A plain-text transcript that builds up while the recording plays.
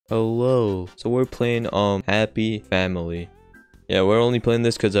Hello. So we're playing Happy Family. Yeah, we're only playing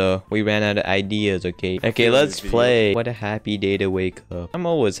this because we ran out of ideas, okay? Okay, let's play. What a happy day to wake up. I'm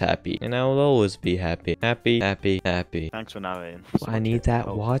always happy, and I will always be happy. Happy, happy, happy. Thanks for narrating. I need that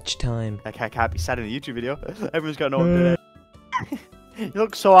watch time. Like I can't be sad in the YouTube video. Everyone's got no idea. You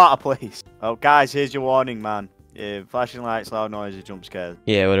look so out of place. Oh, guys, here's your warning, man. Flashing lights, loud noises, jump scares.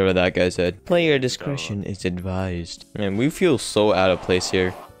 Yeah, whatever that guy said. Player discretion is advised. Man, we feel so out of place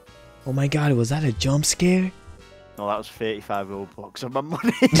here. Oh my god, was that a jump scare? No, that was 35 Robux of my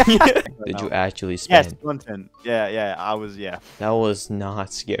money. Did you actually spend? Yes, content. Yeah, I was, yeah. That was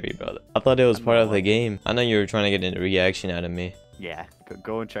not scary, brother. I thought it was part of the game. I know you were trying to get a reaction out of me. Yeah,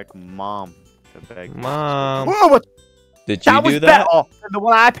 go and check Mom. Mom. Whoa, what? Did you do that? Better than the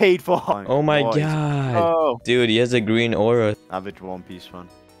one I paid for. Oh my god. Oh. Dude, he has a green aura. Average One Piece one.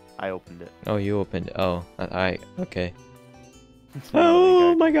 I opened it. Oh, you opened it. Oh, okay.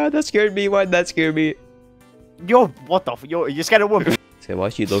 Oh my god, that scared me. Why'd that scare me? Yo, what the f- Yo, you scared of woman? Say, why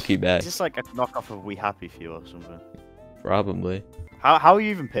she low-key bad? Is this like a knockoff of We Happy Few or something? Probably. How are you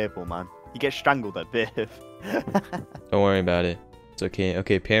even purple, man? You get strangled at birth. Don't worry about it. It's okay.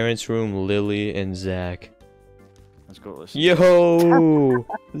 Okay, parents' room, Lily and Zach. Let's go listen. Yo!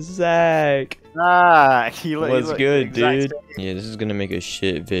 Zach! What's good, dude? Yeah, this is gonna make a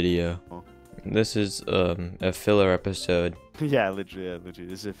shit video. Oh. This is a filler episode. Yeah, literally.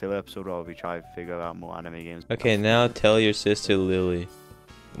 This is a filler episode where we try to figure out more anime games. Okay, now tell your sister Lily.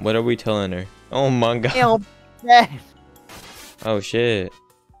 What are we telling her? Oh my god. Oh shit.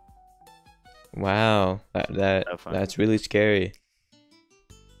 Wow. That's really scary.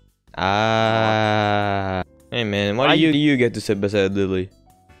 Ah. Hey man, why do you get to sit beside Lily?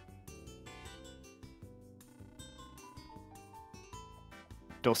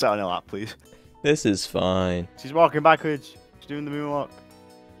 Don't sit on her lap, please. This is fine. She's walking backwards. She's doing the moonwalk.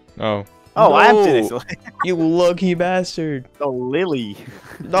 Oh. Oh, no. I am doing this. You lucky bastard. Oh, Lily.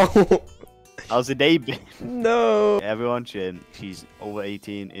 No. How's the day been? No. Everyone, she's over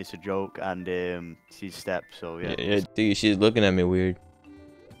 18. It's a joke, and she's stepped. So yeah. Yeah, dude, she's looking at me weird.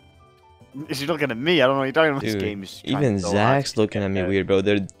 She's looking at me. I don't know what you're talking about. Dude, This game is even Zach's looking at me weird, bro.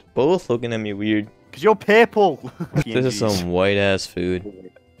 They're both looking at me weird. Cause you're purple. This is some white ass food.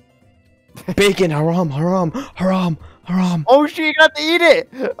 Bacon, haram, haram, haram, haram. Oh shit, you got to eat it.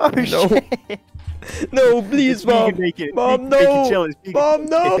 Oh No. shit. No, please, Mom. Mom, no. Mom,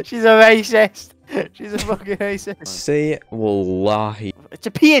 no. She's a racist. She's a fucking racist. Say wallahi. It's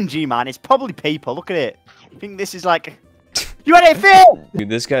a PNG, man. It's probably paper. Look at it. I think this is like. You had it fit. Dude,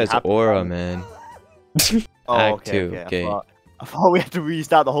 this guy's aura, man. Oh, Act 2, okay. I thought we had to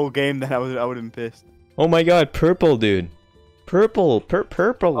restart the whole game. Then I would have been pissed. Oh my god, purple, dude. Purple,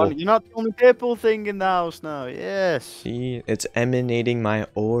 purple. Oh, you're not the only purple thing in the house now. Yes. See, it's emanating my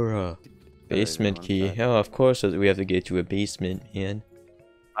aura. Basement key. Oh, of course we have to get to a basement, man.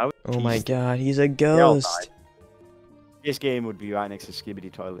 Oh my god, he's a ghost. This game would be right next to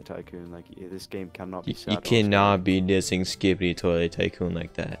Skibidi Toilet Tycoon. Like, yeah, this game cannot be sad. You cannot be dissing Skibidi Toilet Tycoon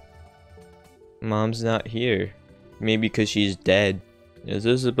like that. Mom's not here. Maybe because she's dead. Is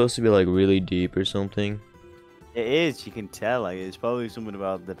this supposed to be like really deep or something? It is, you can tell. Like, it's probably something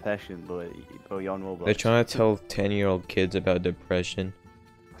about depression, but you're on Roblox. They're trying to tell 10-year-old kids about depression.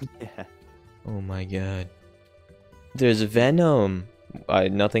 Yeah. Oh my god. There's venom.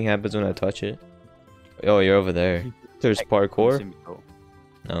 Nothing happens when I touch it. Oh, you're over there. There's parkour?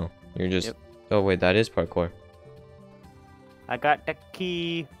 No, you're just... Yep. Oh wait, that is parkour. I got the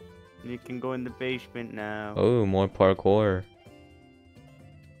key. You can go in the basement now. Oh, more parkour.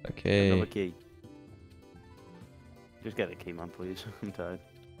 Okay. Another key. Just get the key, man, please. I'm tired.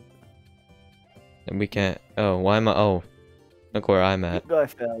 And we can't... Oh, why am I... Oh. Look where I'm at. I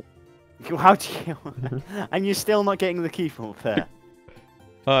fell. How do you... And you're still not getting the key from up there.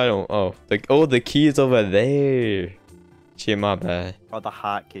 I don't... Oh. The key is over there. Shit, my bad. Oh, the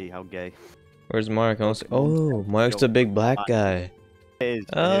heart key. How gay. Where's Mark? Oh, Mark's the big black guy. It is.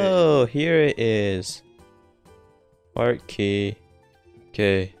 Oh, here it is. Heart key.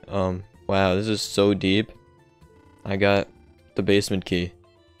 Okay. Wow, this is so deep. I got the basement key.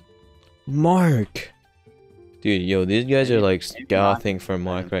 Mark! Dude, yo, these guys are like scoffing for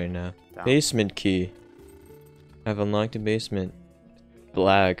Mark right now. Basement key. I've unlocked the basement.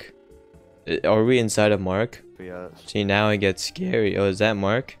 Black. Are we inside of Mark? Yes. See, now it gets scary. Oh, is that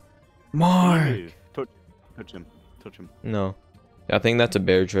Mark? Mark! Touch him. Touch him. No. I think that's a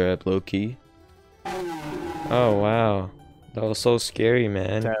bear trap, low-key. Oh, wow. That was so scary,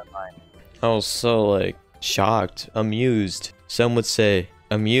 man. Terrifying. I was so, like, shocked. Amused. Some would say,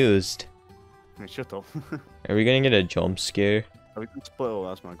 amused. Shut up. Are we gonna get a jump scare? Are we gonna split all?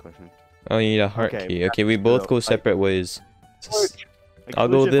 That's my question. Oh, you need a heart Okay, key. Okay, we both go separate ways. I'll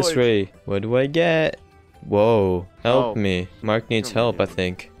go this way. What do I get? Whoa, help me. Mark needs help, I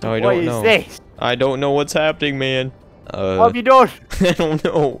think. No, I don't know. What is this? I don't know what's happening, man. What have you done? I don't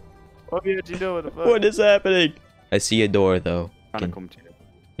know. What have you done? What is happening? I see a door, though. Trying to come to you.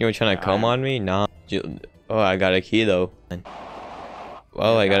 You were trying to come on me? Nah. Oh, I got a key, though.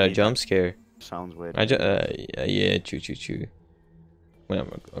 Well, I got a jump scare. Sounds weird. Yeah, choo.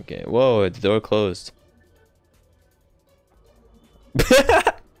 Whatever. Okay. Whoa, the door closed.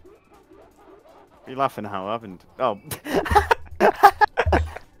 You're laughing how it happened. Oh.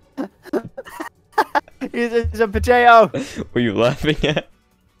 It's a potato. Were you laughing at?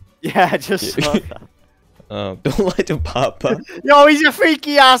 Yeah, I just saw that. Don't like to Papa. Yo, he's a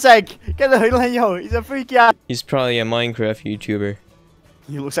freaky ass egg. Get the hell yo, he's a freaky ass. He's probably a Minecraft YouTuber.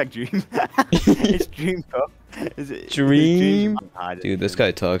 He looks like Dream. It's Dream, bro. Is it Dream? Is Dude, this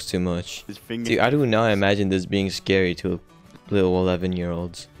guy talks too much. His finger. Dude, I do not imagine this being scary to little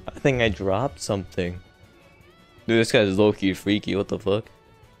 11-year-olds. I think I dropped something. Dude, this guy's low-key freaky. What the fuck?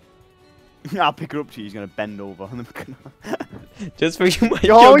 I'll pick her up to you. He's gonna bend over. Just for you, my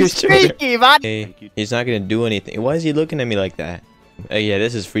Yo, he's youngest brother. freaky, man. Hey, he's not gonna do anything. Why is he looking at me like that? Hey, yeah,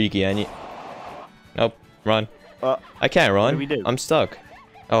 this is freaky. I need. Nope, run. I can't run. What do we do? I'm stuck.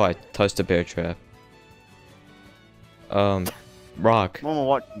 Oh, I touched a bear trap. Rock. What am I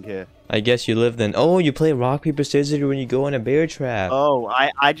watching here? I guess you live then. Oh, you play rock paper scissors when you go in a bear trap. Oh,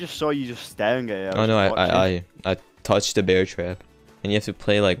 I just saw you just staring at it. Oh no, I touched the bear trap, and you have to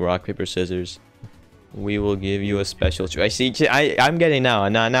play like rock paper scissors. We will give you a special I see. I'm getting now.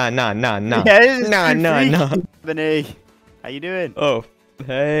 Nah. Yeah, this is Nah. Aabani, how you doing? Oh,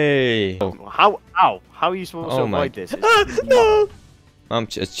 hey. Oh. How are you supposed to avoid this? No. I'm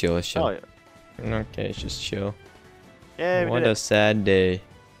just chill. Oh, yeah. Okay, it's just chill. Yeah, What a sad day.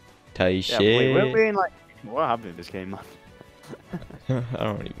 Yeah, wait, we're in like, what happened in this game, man? I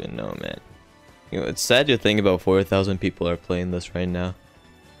don't even know, man. You know, it's sad to think about 4,000 people are playing this right now.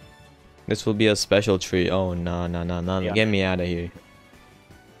 This will be a special treat. Oh, no. Yeah. Get me out of here.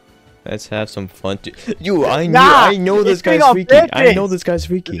 Let's have some fun. I know this guy's freaky. I know this guy's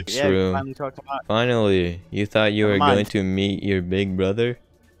freaky. Yeah, True. finally talked about. Finally, you thought you were going to meet your big brother?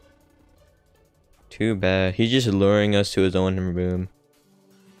 Too bad. He's just luring us to his own room.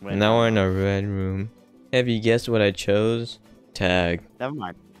 Now we're in a red room. Have you guessed what I chose? Tag. Never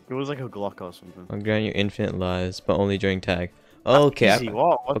mind. It was like a Glock or something. I'll grant you infinite lives, but only during tag. Okay,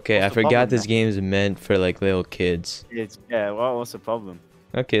 I forgot this game is meant for like little kids. Yeah, what's the problem?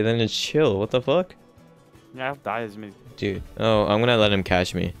 Okay, then it's chill. What the fuck? Yeah, I'll die as me. Dude. Oh, I'm gonna let him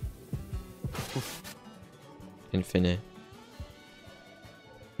catch me. Infinite.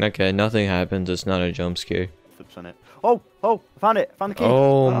 Okay, nothing happens. It's not a jump scare. Flips on it. Oh, I found it. Found the key.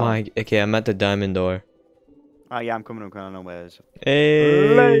 Oh my. Okay, I'm at the diamond door. Oh yeah, I'm coming. I know where it is.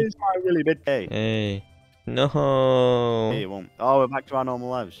 Hey. It's my really big day. Hey. No. Hey, it won't. Oh, we're back to our normal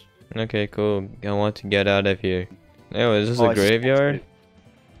lives. Okay, cool. I want to get out of here. Oh, is this a graveyard?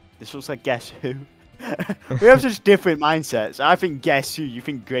 This looks like Guess Who. We have such different mindsets. I think Guess Who, you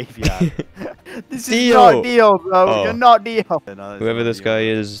think graveyard. This is not Dio, bro. Oh. You're not Dio. Whoever this guy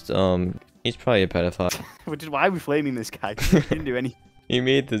is, he's probably a pedophile. Which is why we're flaming this guy. He didn't do anything. He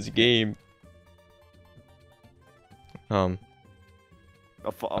made this game. Oh.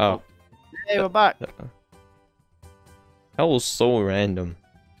 Hey, we're back. That was so random.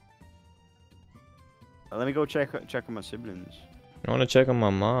 Let me go check on my siblings. I want to check on my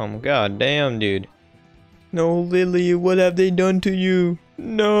mom. God damn, dude. No, Lily, what have they done to you?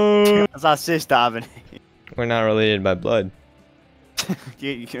 No. That's our sister, Aabani. We're not related by blood.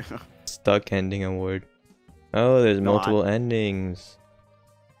 Stuck ending award. Oh, there's multiple endings.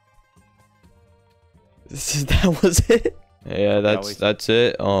 That was it? Yeah, that's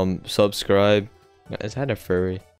it. Subscribe. Is that a furry?